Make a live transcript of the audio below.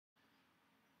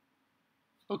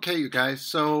Okay, you guys,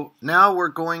 so now we're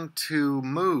going to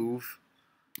move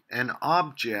an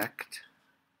object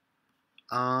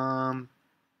from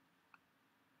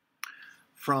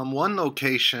one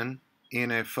location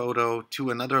in a photo to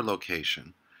another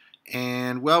location.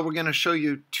 And well, we're going to show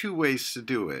you two ways to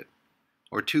do it,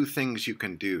 or two things you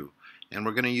can do. And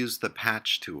we're going to use the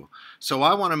patch tool. So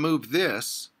I want to move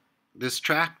this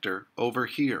tractor over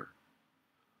here.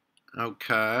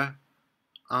 Okay.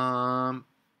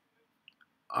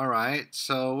 Alright,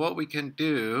 so what we can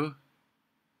do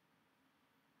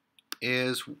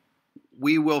is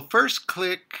we will first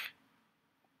click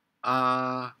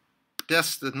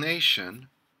destination,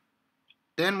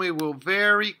 then we will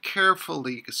very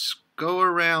carefully go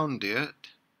around it.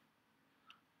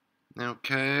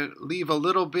 Okay, leave a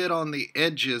little bit on the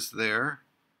edges there.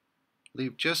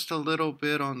 Leave just a little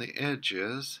bit on the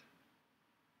edges.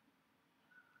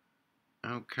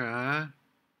 Okay.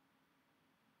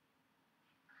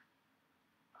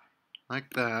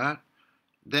 Like that.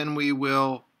 Then we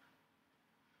will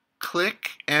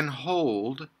click and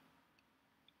hold.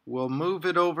 We'll move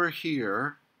it over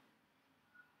here.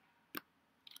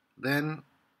 Then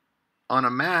on a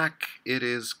Mac, it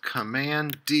is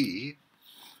Command D.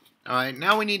 Alright,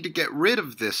 now we need to get rid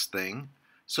of this thing.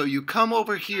 So you come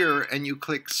over here and you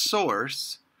click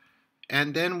Source,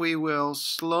 and then we will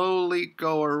slowly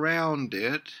go around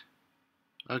it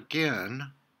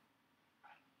again.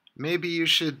 Maybe you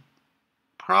should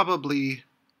probably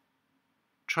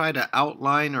try to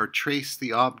outline or trace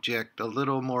the object a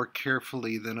little more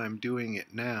carefully than I'm doing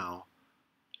it now.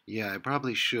 Yeah, I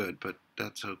probably should, but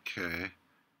that's okay.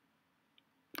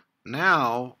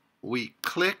 Now we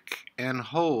click and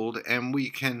hold, and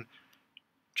we can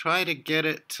try to get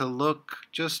it to look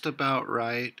just about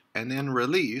right, and then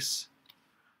release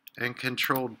and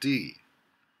Control D.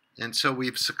 And so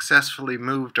we've successfully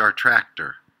moved our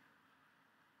tractor.